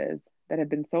races that have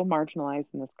been so marginalized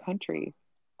in this country,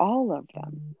 all of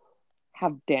them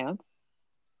have dance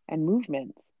and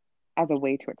movement as a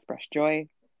way to express joy,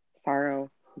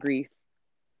 sorrow, grief.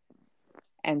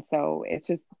 And so it's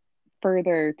just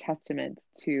further testament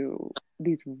to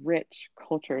these rich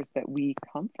cultures that we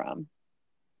come from.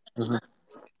 Mm-hmm.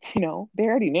 You know, they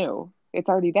already knew, it's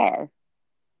already there.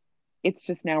 It's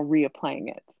just now reapplying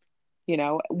it, you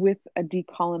know, with a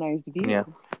decolonized view. Yeah.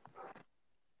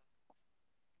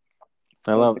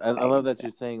 I So love it's I love exciting that stuff.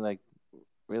 you're saying, like,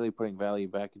 really putting value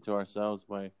back into ourselves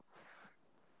by,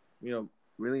 you know,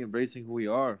 really embracing who we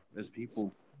are as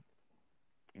people.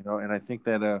 You know, and I think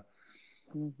that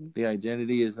Mm-hmm. the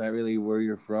identity is not really where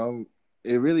you're from.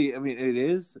 It really, I mean, it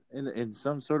is in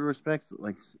some sort of respects.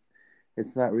 Like,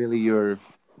 it's not really your,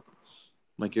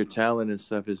 like, your talent and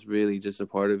stuff is really just a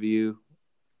part of you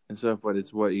and stuff, but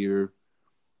it's what you're,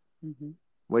 Mm-hmm.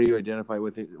 what you identify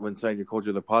with it inside your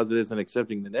culture, the positives and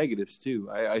accepting the negatives too.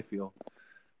 I feel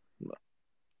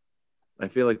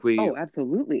like we, Oh,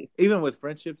 absolutely. even with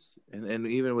friendships and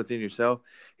even within yourself,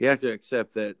 you have to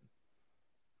accept that,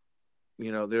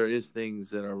 you know, there is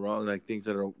things that are wrong, like things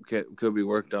that are could be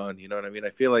worked on. You know what I mean? I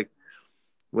feel like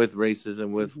with racism,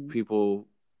 with Mm-hmm. people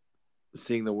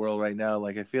seeing the world right now,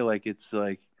 like, I feel like it's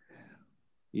like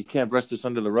you can't brush this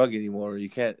under the rug anymore.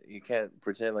 You can't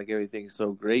pretend like everything's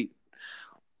so great.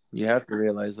 You have to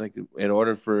realize, like, in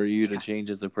order for you to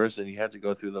change as a person, you have to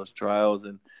go through those trials,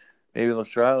 and maybe those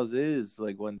trials is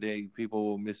like one day people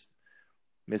will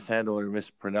mishandle or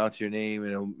mispronounce your name,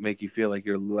 and it'll make you feel like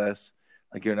you're less,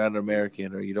 like you're not an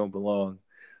American or you don't belong.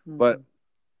 Mm-hmm. But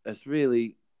that's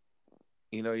really,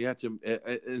 you know, you have to,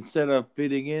 instead of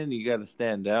fitting in, you got to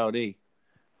stand out.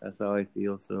 That's how I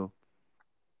feel. So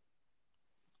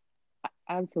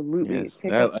Absolutely. yes,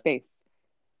 Take up space.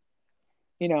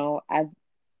 You know, as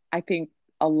I think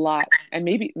a lot, and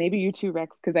maybe you too,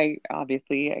 Rex, because I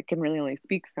can really only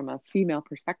speak from a female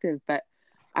perspective, but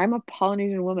I'm a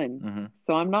Polynesian woman, mm-hmm.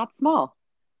 so I'm not small,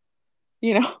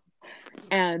 you know,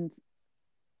 and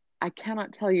I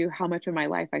cannot tell you how much of my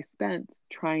life I spent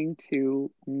trying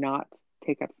to not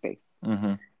take up space.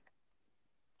 Mm-hmm.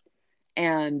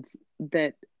 And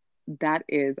that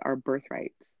is our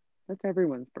birthright. That's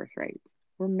everyone's birthright.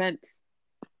 We're meant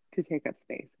to take up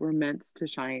space. We're meant to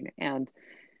shine. And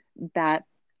that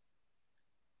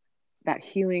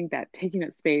healing, that taking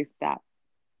up space, that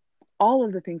all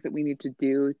of the things that we need to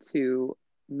do to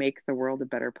make the world a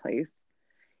better place,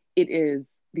 it is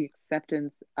the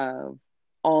acceptance of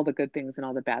all the good things and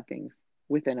all the bad things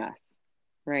within us,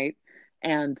 right?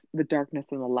 And the darkness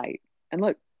and the light. And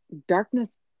look, darkness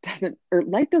doesn't, or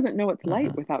light doesn't know it's light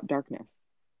Mm-hmm. without darkness.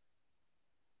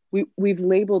 We've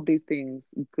labeled these things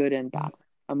good and bad,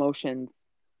 emotions,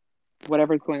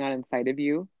 whatever's going on inside of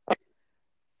you.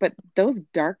 But those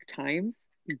dark times,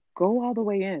 go all the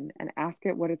way in and ask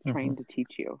it what it's Mm-hmm. trying to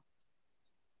teach you.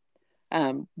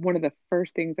 One of the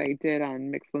first things I did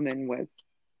on Mixed Women was,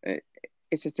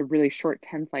 it's just a really short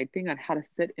 10-slide thing on how to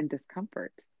sit in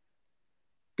discomfort.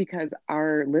 Because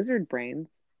our lizard brains,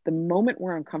 the moment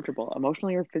we're uncomfortable,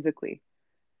 emotionally or physically,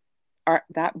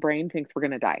 that brain thinks we're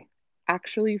going to die.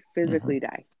 actually physically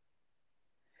die.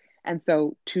 And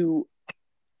so to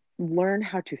learn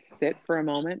how to sit for a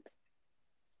moment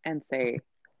and say,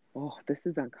 oh, this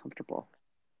is uncomfortable.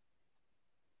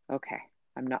 Okay,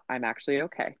 I'm actually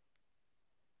okay.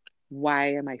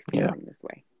 Why am I feeling this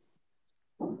way?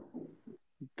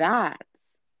 That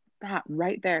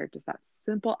right there, just that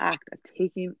simple act of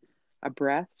taking a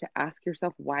breath to ask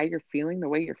yourself why you're feeling the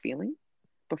way you're feeling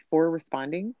before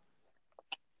responding,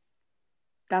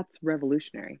 that's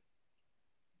revolutionary.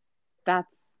 That's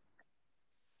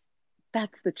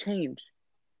the change.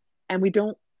 And we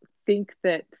don't think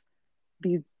that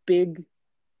these big,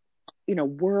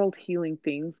 world healing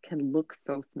things can look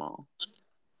so small,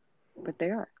 but they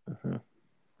are.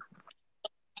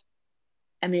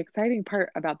 And the exciting part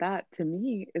about that to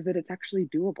me is that it's actually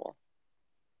doable.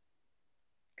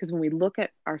 Because when we look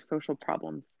at our social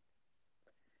problems,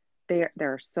 there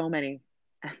are so many,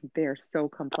 and they are so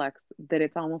complex that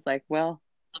it's almost like, well,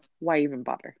 why even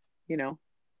bother, you know?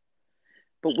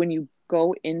 But when you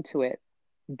go into it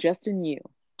just in you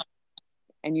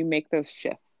and you make those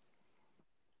shifts,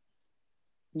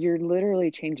 you're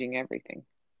literally changing everything.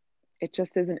 It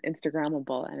just isn't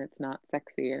Instagrammable, and it's not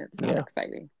sexy, and it's not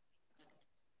exciting.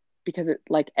 Because it,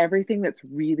 like everything that's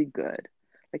really good,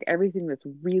 like everything that's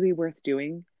really worth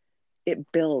doing,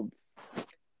 it builds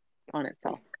on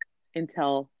itself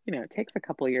until, it takes a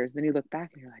couple of years. Then you look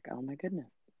back and you're like, oh my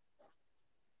goodness,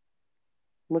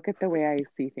 look at the way I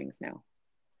see things now.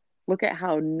 Look at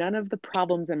how none of the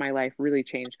problems in my life really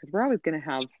changed, because we're always going to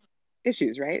have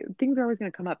issues, right? Things are always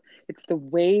going to come up. It's the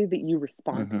way that you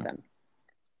respond to them.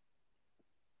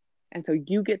 And so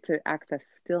you get to access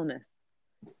stillness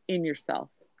in yourself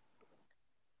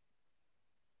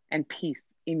and peace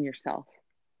in yourself,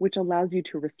 which allows you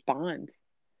to respond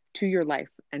to your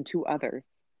life and to others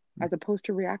as opposed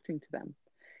to reacting to them.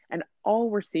 And all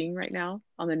we're seeing right now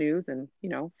on the news and,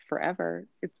 forever,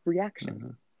 it's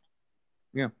reaction.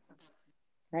 Yeah.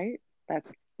 Right?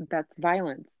 That's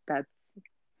violence. That's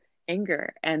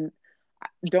anger. And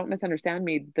don't misunderstand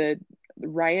me, the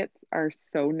riots are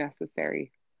so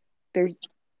necessary. There's,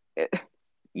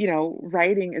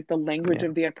 rioting is the language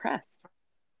of the oppressed.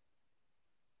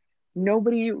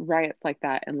 Nobody riots like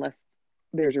that unless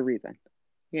there's a reason,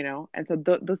 and so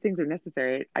those things are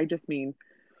necessary. I just mean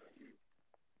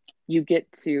you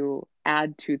get to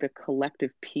add to the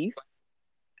collective peace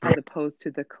as opposed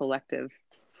to the collective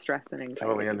stress and anxiety.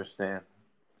 Totally understand.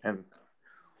 And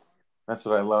that's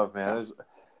what I love, man.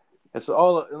 It's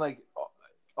all like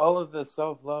all of the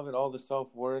self-love and all the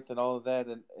self-worth and all of that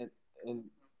and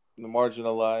the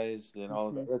marginalized and all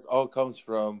of that. It all comes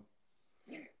from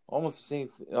almost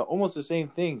the same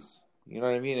things. You know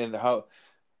what I mean? And how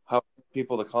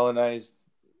people the colonized,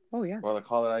 or the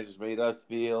colonizers made us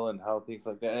feel, and how things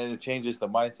like that, and it changes the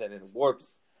mindset and it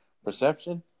warps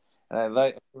perception. And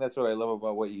I think that's what I love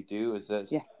about what you do is that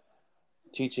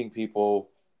teaching people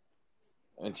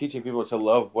to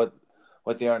love what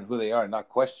they are and who they are, and not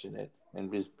question it,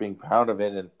 and just being proud of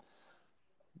it,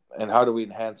 and how do we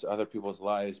enhance other people's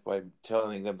lives by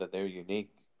telling them that they're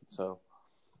unique. So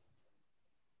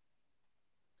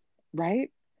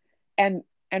right, and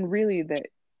really that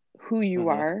who you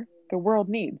are, the world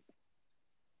needs.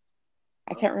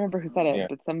 I can't remember who said it,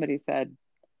 but somebody said,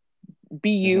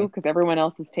 "Be you, because everyone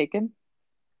else is taken."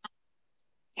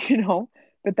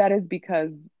 But that is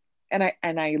because, and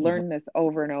I learned this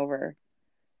over and over,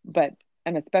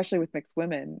 and especially with mixed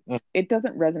women, it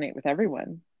doesn't resonate with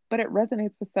everyone, but it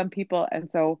resonates with some people, and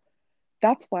so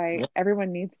that's why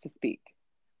everyone needs to speak,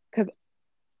 because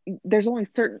there's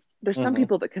some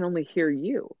people that can only hear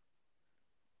you.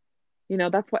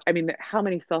 That's what I mean. How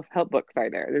many self-help books are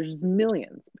there? There's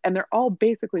millions, and they're all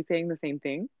basically saying the same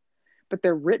thing, but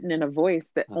they're written in a voice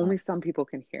that only some people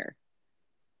can hear.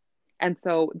 And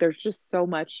so there's just so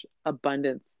much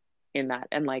abundance in that.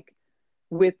 And like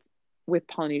with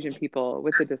Polynesian people,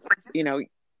 with the,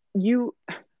 you,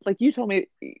 like you told me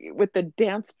with the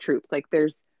dance troupe, like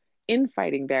there's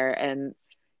infighting there. And,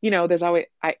 there's always,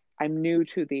 I'm new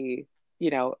to the,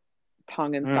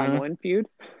 Tongan Samoan feud,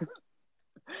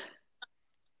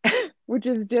 which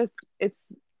is just, it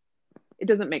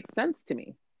doesn't make sense to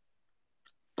me.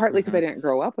 Partly because I didn't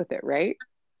grow up with it, right?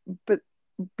 But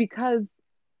because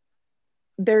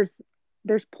there's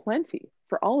plenty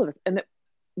for all of us, and that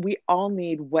we all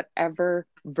need whatever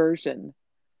version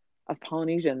of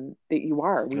Polynesian that you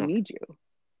are. We need you.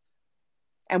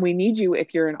 And we need you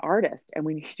if you're an artist, and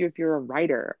we need you if you're a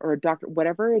writer or a doctor,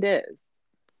 whatever it is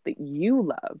that you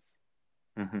love,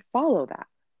 follow that.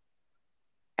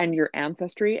 And your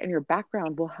ancestry and your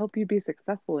background will help you be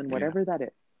successful in whatever that is.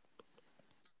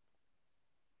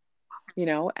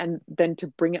 and then to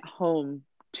bring it home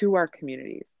to our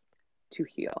communities to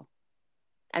heal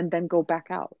and then go back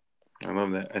out. I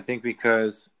love that. I think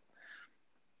because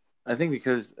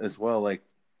as well, like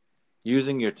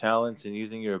using your talents and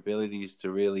using your abilities to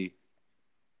really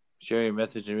share your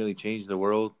message and really change the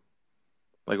world,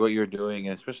 like what you're doing,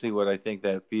 and especially what I think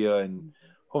that Fia and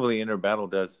hopefully Inner Battle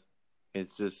does.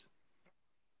 It's just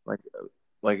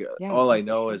like Yeah, all no, I for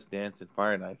know sure. is dance and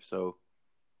fire knife. So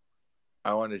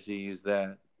I wanted to use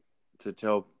that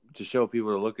to show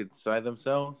people to look inside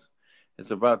themselves.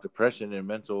 It's about depression and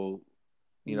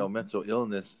Mm-hmm. mental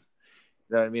illness.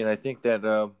 You know what I mean? I think that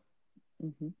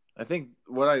Mm-hmm. I think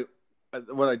what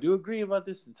I do agree about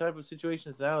this type of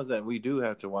situations now is that we do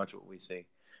have to watch what we say.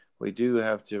 We do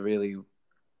have to really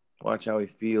watch how we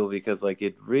feel because like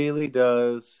it really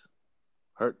does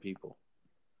hurt people.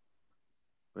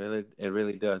 Really, it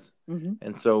really does. Mm-hmm.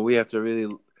 And so we have to really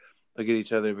look at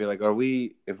each other and be like, are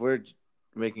we? If we're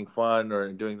making fun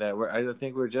or doing that, I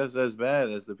think we're just as bad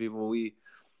as the people we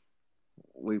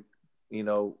you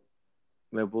know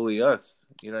that bully us.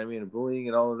 You know what I mean? Bullying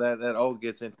and all of that. That all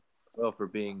gets into well for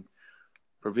being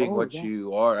Oh, what yes.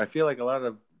 you are. I feel like a lot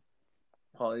of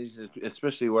Polynesians,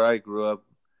 especially where I grew up,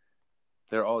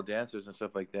 they're all dancers and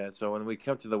stuff like that. So when we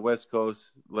come to the West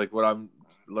Coast, like what I'm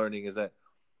learning is that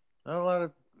not a lot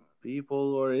of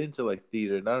people are into like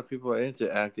theater. Not a lot of people are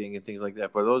into acting and things like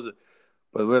that. But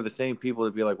we're the same people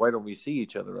to be like, why don't we see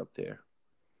each other up there?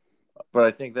 But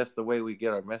I think that's the way we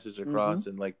get our message Mm-hmm. across,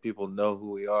 and like people know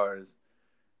who we are is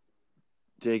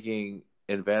taking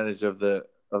advantage of the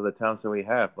talents that we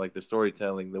have, like the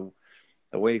storytelling,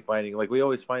 the way finding. Like we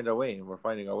always find our way, and we're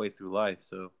finding our way through life.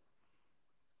 So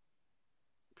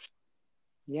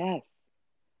Yes.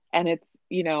 And it's,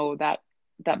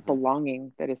 that hmm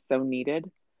belonging that is so needed.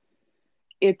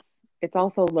 It's it's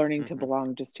also learning to hmm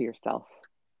belong just to yourself.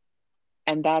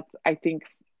 And that's, I think,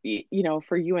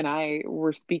 for you and I,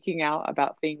 we're speaking out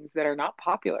about things that are not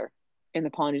popular in the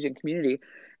Polynesian community.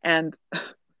 And,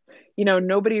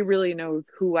 nobody really knows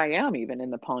who I am even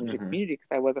in the Polynesian hmm community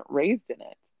because I wasn't raised in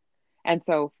it. And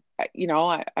so,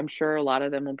 I'm sure a lot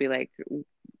of them will be like,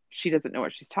 she doesn't know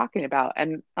what she's talking about.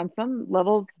 And on some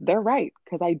levels, they're right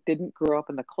because I didn't grow up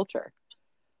in the culture.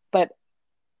 But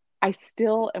I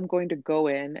still am going to go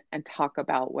in and talk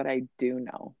about what I do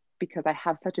know because I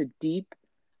have such a deep,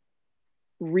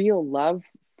 real love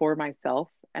for myself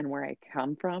and where I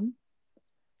come from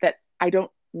that I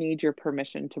don't need your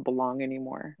permission to belong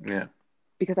anymore yeah,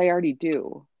 because I already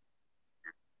do,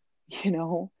 you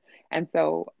know? And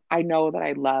so I know that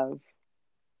I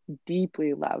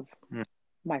deeply love Mm.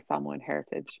 my Samoan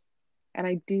heritage. And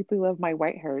I deeply love my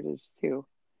white heritage too.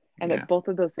 And yeah, that both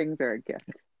of those things are a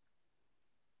gift.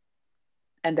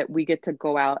 And that we get to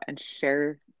go out and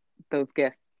share those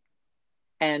gifts.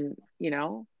 And,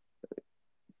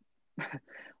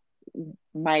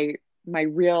 my my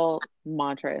real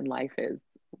mantra in life is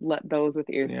let those with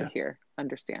ears to yeah. hear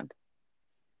understand,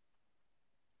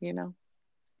 you know,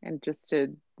 and just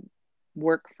to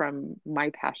work from my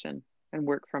passion and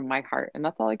work from my heart. And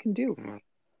that's all I can do, Mm.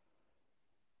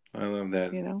 I love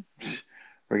that. you know.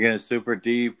 We're getting super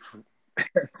deep.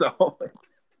 So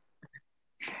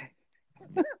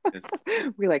it's,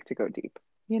 We like to go deep,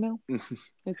 you know.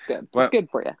 It's good. It's but good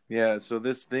for you. yeah, so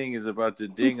this thing is about to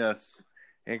ding us.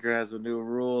 Anchor has a new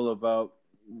rule about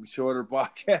shorter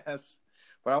podcasts.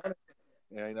 But I want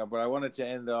yeah, but I wanted to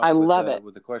end I off love it.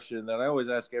 with the question that I always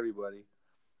ask everybody.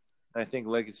 I think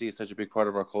legacy is such a big part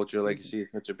of our culture. Mm-hmm. Legacy is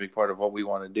such a big part of what we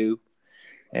want to do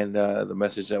and the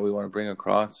message that we want to bring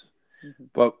across. Mm-hmm.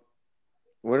 But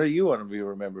what do you want to be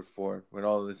remembered for when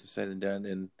all of this is said and done?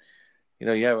 And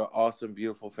you have an awesome,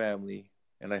 beautiful family,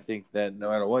 and I think that no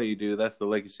matter what you do, that's the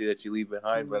legacy that you leave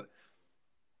behind. Mm-hmm. But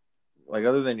like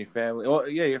other than your family, well,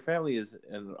 yeah, your family is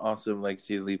an awesome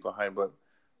legacy to leave behind. But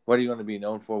what are you going to be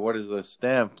known for? What is the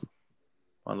stamp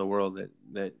on the world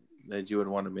that you would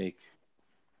want to make?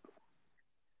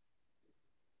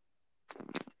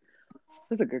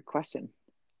 That's a good question.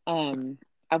 Um,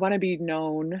 I want to be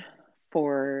known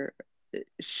for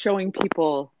showing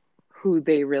people who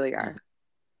they really Mm-hmm. are.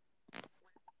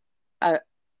 Uh,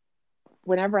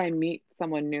 Whenever I meet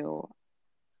someone new,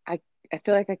 I I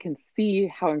feel like I can see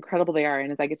how incredible they are,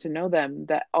 and as I get to know them,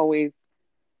 that always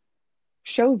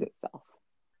shows itself,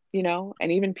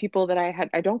 And even people that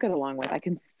I don't get along with, I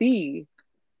can see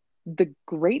the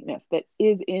greatness that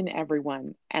is in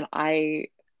everyone, and I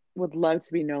would love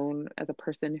to be known as a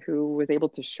person who was able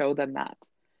to show them that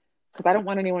because I don't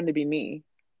want anyone to be me.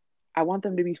 I want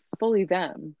them to be fully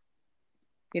them.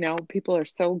 People are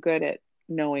so good at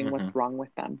knowing Mm-hmm. what's wrong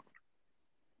with them.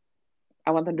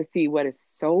 I want them to see what is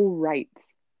so right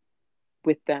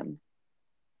with them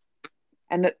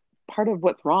and that part of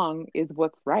what's wrong is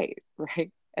what's right,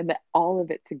 right? And that all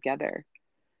of it together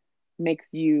makes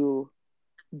you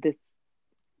this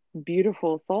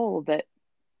beautiful soul that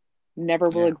never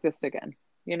will Yeah, exist again,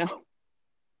 you know?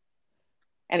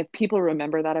 And if people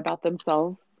remember that about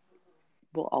themselves,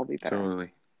 we'll all be better.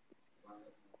 totally.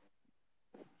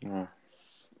 Oh,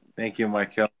 thank you,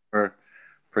 Michael, for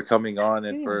coming on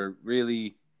and Yeah, for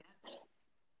really,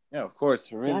 yeah, of course,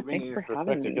 for really yeah, bringing thanks this for having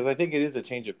perspective, because me. I think it is a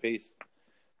change of pace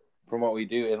from what we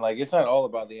do, and like it's not all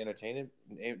about the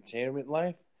entertainment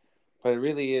life, but it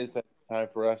really is that time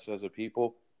for us as a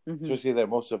people, Hmm. especially that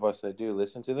most of us that do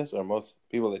listen to this, or most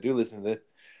people that do listen to this,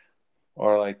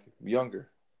 are like younger.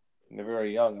 And they're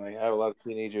very young. I have a lot of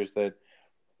teenagers that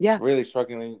Yeah. really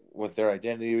struggling with their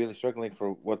identity, really struggling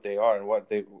for what they are and what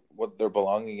their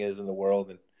belonging is in the world.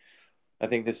 And I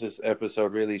think this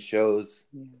episode really shows,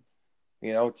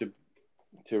 Yeah.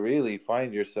 to really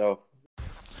find yourself.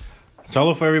 That's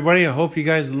all for everybody. I hope you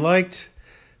guys liked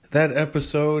that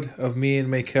episode of me and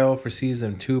Michael for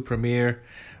season 2 premiere.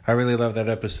 I really love that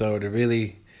episode. It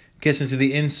really gets into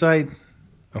the insight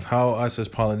of how us as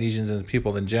Polynesians and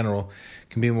people in general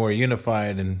can be more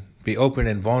unified and be open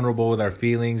and vulnerable with our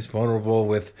feelings, vulnerable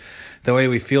with the way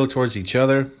we feel towards each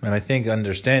other. And I think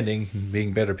understanding,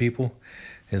 being better people,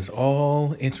 is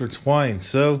all intertwined.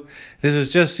 So this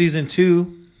is just season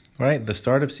 2, right? The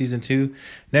start of season 2.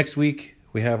 Next week,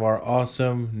 we have our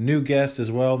awesome new guest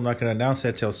as well. I'm not going to announce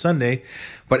that till Sunday.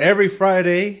 But every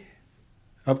Friday,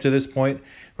 up to this point,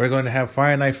 we're going to have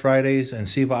Fire Knife Fridays and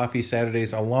Siva Afi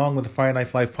Saturdays along with the Fire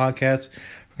Knife Life podcast.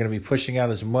 We're going to be pushing out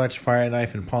as much Fire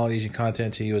Knife and Polynesian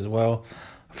content to you as well.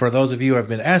 For those of you who have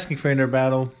been asking for Inner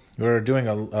Battle, we're doing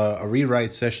a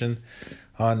rewrite session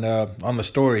on the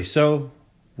story. So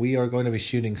we are going to be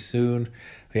shooting soon.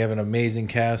 We have an amazing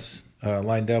cast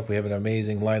lined up. We have an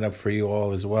amazing lineup for you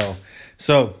all as well.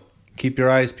 So keep your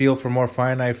eyes peeled for more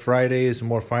Fire Knife Fridays and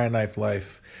more Fire Knife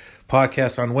Life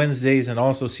podcasts on Wednesdays and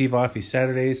also Siva Afi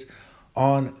Saturdays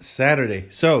on Saturday.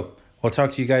 So we'll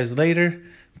talk to you guys later.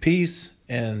 Peace.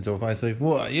 And if I say,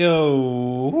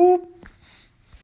 yo.